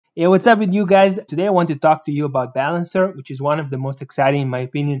Hey, what's up with you guys? Today I want to talk to you about Balancer, which is one of the most exciting, in my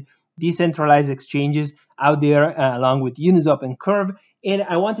opinion, decentralized exchanges out there, along with Uniswap and Curve. And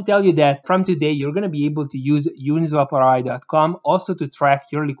I want to tell you that from today, you're going to be able to use uniswaproi.com also to track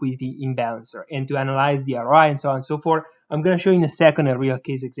your liquidity in Balancer and to analyze the ROI and so on and so forth. I'm going to show you in a second a real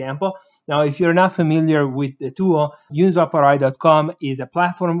case example. Now, if you're not familiar with the tool, uniswaproi.com is a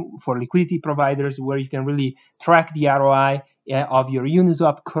platform for liquidity providers where you can really track the ROI of your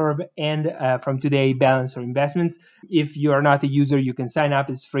Uniswap, Curve, and from today, Balancer investments. If you are not a user, you can sign up.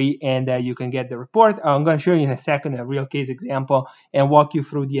 It's free, and you can get the report. I'm going to show you in a second a real case example and walk you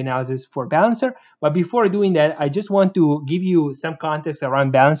through the analysis for Balancer. But before doing that, I just want to give you some context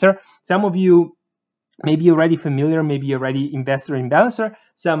around Balancer. Some of you maybe you're already familiar, maybe you're already investor in Balancer,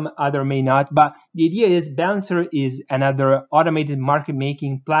 some other may not. But the idea is Balancer is another automated market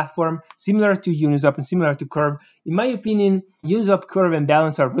making platform similar to Uniswap and similar to Curve. In my opinion, Uniswap, Curve, and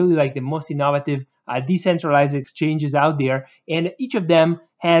Balancer are really like the most innovative decentralized exchanges out there, and each of them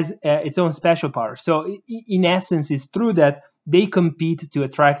has its own special power. So in essence, it's true that they compete to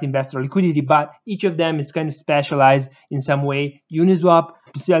attract investor liquidity, but each of them is kind of specialized in some way. Uniswap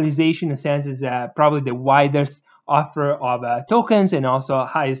specialization, in a sense, is probably the widest offer of tokens and also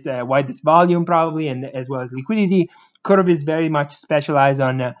widest volume probably, and as well as liquidity. Curve is very much specialized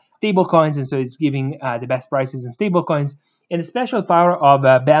on stable coins, and so it's giving the best prices in stable coins. And the special power of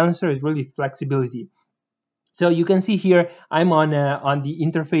Balancer is really flexibility. So you can see here, I'm on the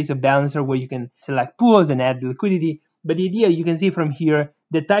interface of Balancer where you can select pools and add liquidity. But the idea, you can see from here,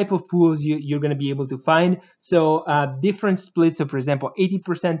 the type of pools you're going to be able to find. So different splits of, for example,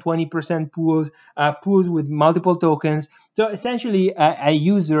 80%, 20% pools, pools with multiple tokens. So essentially, a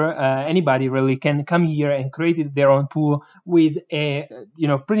user, anybody really, can come here and create their own pool with a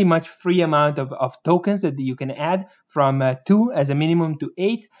pretty much free amount of tokens that you can add from 2 as a minimum to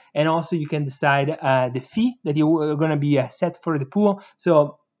 8. And also you can decide the fee that you're going to be set for the pool.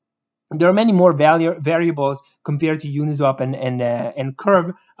 So there are many more variables compared to Uniswap and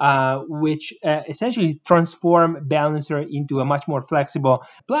Curve, which essentially transform Balancer into a much more flexible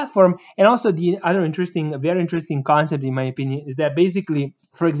platform. And also the other very interesting concept, in my opinion, is that basically,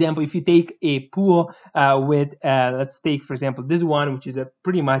 for example, if you take a pool with, let's take, for example, this one, which is a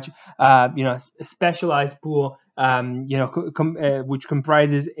pretty much, a specialized pool, which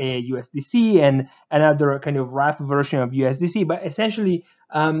comprises a USDC and another kind of wrap version of USDC. But essentially,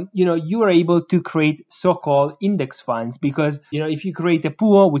 you are able to create so-called index funds, because, if you create a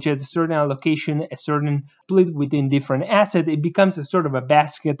pool which has a certain allocation, a certain split within different assets, it becomes a sort of a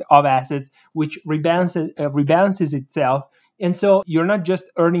basket of assets which rebalances itself. And so you're not just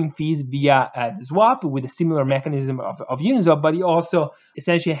earning fees via the swap with a similar mechanism of Uniswap, but you also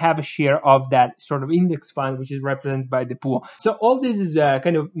essentially have a share of that sort of index fund, which is represented by the pool. So all this is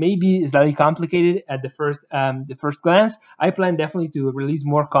kind of maybe slightly complicated at the first glance. I plan definitely to release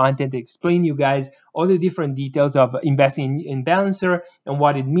more content to explain you guys all the different details of investing in Balancer and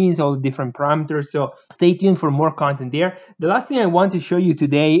what it means, all the different parameters. So stay tuned for more content there. The last thing I want to show you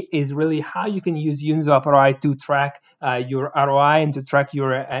today is really how you can use Uniswap ROI to track your ROI and to track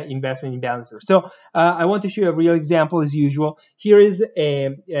your investment in Balancer. So I want to show you a real example as usual. Here is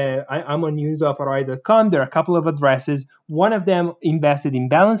I'm on uniswaproi.com. There are a couple of addresses. One of them invested in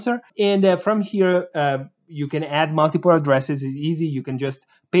Balancer, and from here you can add multiple addresses. It's easy. You can just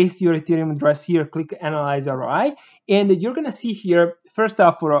paste your Ethereum address here, click Analyze ROI, and you're going to see here, first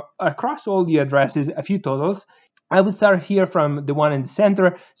off, for across all the addresses, a few totals. I would start here from the one in the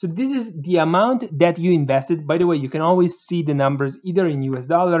center. So this is the amount that you invested. By the way, you can always see the numbers either in US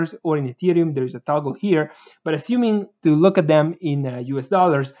dollars or in Ethereum. There's a toggle here. But assuming to look at them in US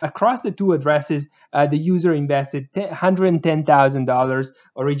dollars, across the two addresses, the user invested $110,000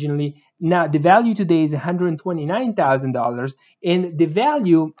 originally. Now, the value today is $129,000. And the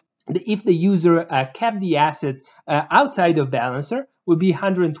value, if the user kept the assets outside of Balancer, would be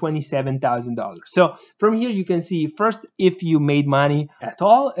 $127,000. So from here you can see first if you made money at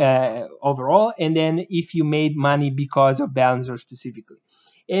all overall, and then if you made money because of Balancer specifically.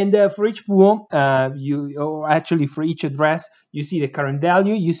 And for each pool, for each address, you see the current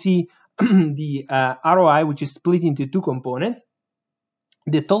value. You see the ROI, which is split into two components.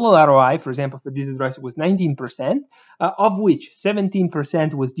 The total ROI, for example, for this address was 19%, of which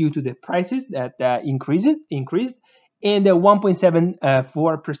 17% was due to the prices that increased, and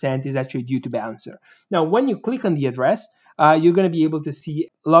 1.74% is actually due to Balancer. Now, when you click on the address, you're going to be able to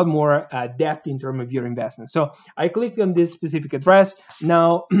see a lot more depth in terms of your investment. So I clicked on this specific address.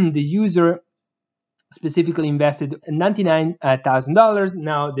 Now, the user specifically invested $99,000.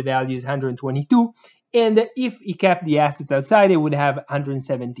 Now the value is 122. And if he kept the assets outside, it would have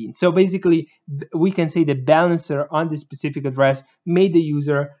 117. So basically, we can say the balancer on this specific address made the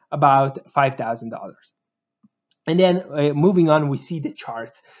user about $5,000. And then moving on, we see the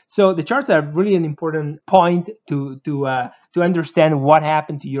charts. So the charts are really an important point to understand what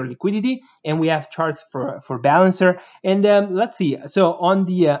happened to your liquidity. And we have charts for balancer. And let's see. So on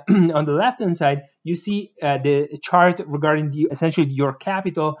the on the left hand side, you see the chart regarding essentially your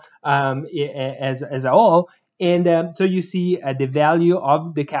capital as a whole. And so you see the value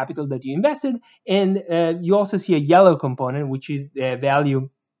of the capital that you invested, and you also see a yellow component, which is the value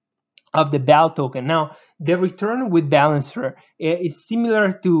of the BAL token. Now, the return with balancer is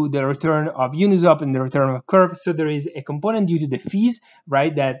similar to the return of Uniswap and the return of Curve. So there is a component due to the fees,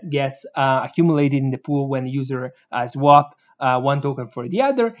 right, that gets accumulated in the pool when the user swap one token for the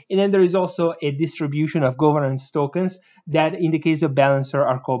other. And then there is also a distribution of governance tokens that in the case of balancer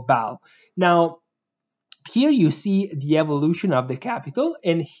are called BAL. Now, here you see the evolution of the capital,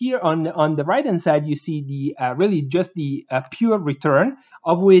 and here on the right hand side you see the really just the pure return,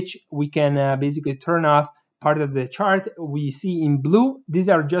 of which we can basically turn off part of the chart. We see in blue, these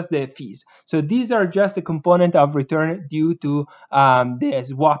are just the fees. So these are just a component of return due to the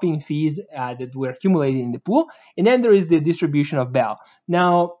swapping fees that were accumulated in the pool. And then there is the distribution of BAL.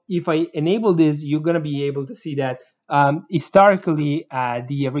 Now, if I enable this, you're going to be able to see that historically,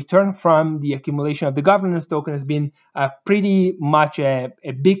 the return from the accumulation of the governance token has been pretty much a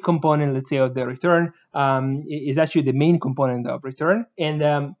big component, let's say, of the return. Is actually the main component of return.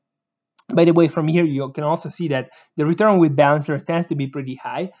 And by the way, from here, you can also see that the return with balancer tends to be pretty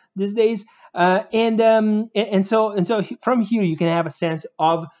high these days. And so from here, you can have a sense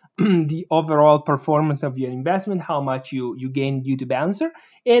of the overall performance of your investment, how much you gain due to balancer.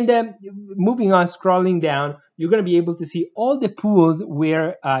 And moving on, scrolling down, you're going to be able to see all the pools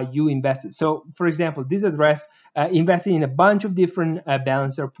where you invested. So, for example, this address invested in a bunch of different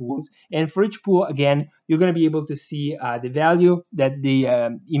balancer pools, and for each pool, again, you're going to be able to see the value that the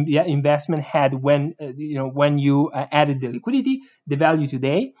investment had when you added the liquidity, the value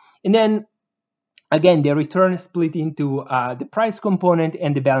today, and then again, the return is split into the price component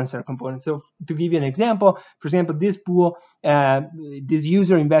and the balancer component. So to give you an example, for example, this pool, this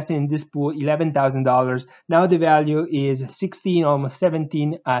user invested in this pool $11,000. Now the value is almost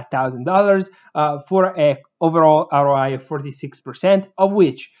 $17,000 for an overall ROI of 46%, of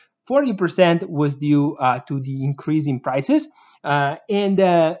which 40% was due to the increase in prices. And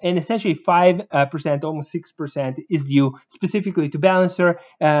essentially 5%, almost 6% is due specifically to balancer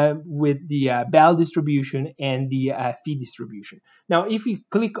with the BAL distribution and the fee distribution. Now, if you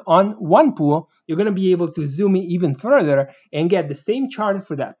click on one pool, you're going to be able to zoom in even further and get the same chart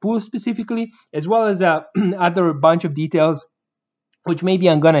for that pool specifically, as well as other bunch of details, which maybe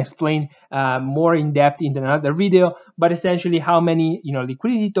I'm going to explain more in depth in another video, but essentially how many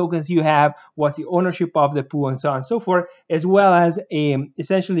liquidity tokens you have, what's the ownership of the pool, and so on and so forth, as well as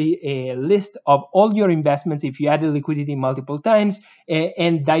essentially a list of all your investments if you added liquidity multiple times,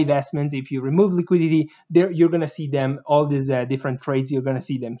 and divestments if you remove liquidity. There you're going to see them, all these different trades, you're going to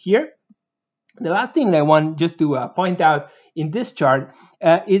see them here. The last thing I want just to point out in this chart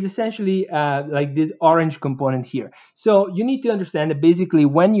is essentially like this orange component here. So you need to understand that basically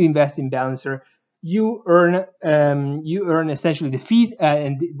when you invest in balancer, you earn essentially the fee,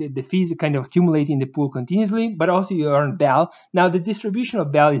 and the fees kind of accumulate in the pool continuously, but also you earn BAL. Now the distribution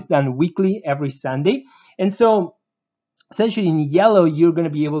of BAL is done weekly every Sunday, and so essentially in yellow you're going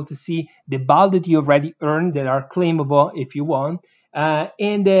to be able to see the BAL that you already earned that are claimable if you want.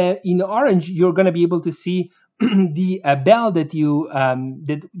 And in orange, you're going to be able to see the BAL that you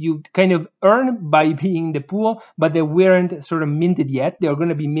kind of earn by being in the pool, but they weren't sort of minted yet. They're going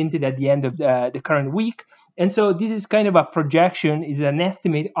to be minted at the end of the current week. And so this is kind of a projection, is an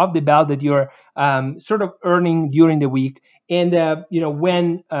estimate of the BAL that you're sort of earning during the week. And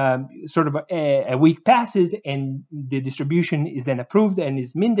when sort of a week passes and the distribution is then approved and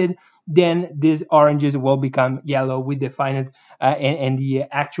is minted, then these oranges will become yellow with the final and the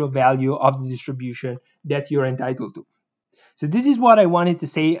actual value of the distribution that you're entitled to. So this is what I wanted to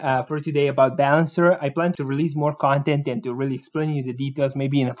say for today about balancer. I plan to release more content and to really explain you the details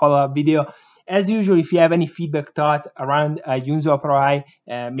maybe in a follow-up video. As usual, if you have any feedback thought around Uniswap ROI,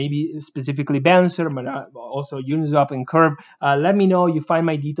 maybe specifically balancer, but also Uniswap and Curve, let me know. You find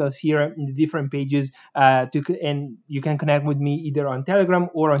my details here in the different pages, and you can connect with me either on Telegram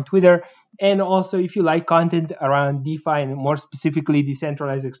or on Twitter. And also, if you like content around DeFi and more specifically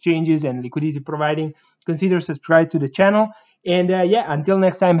decentralized exchanges and liquidity providing, consider subscribe to the channel. And yeah, until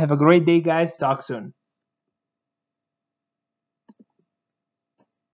next time, have a great day, guys. Talk soon.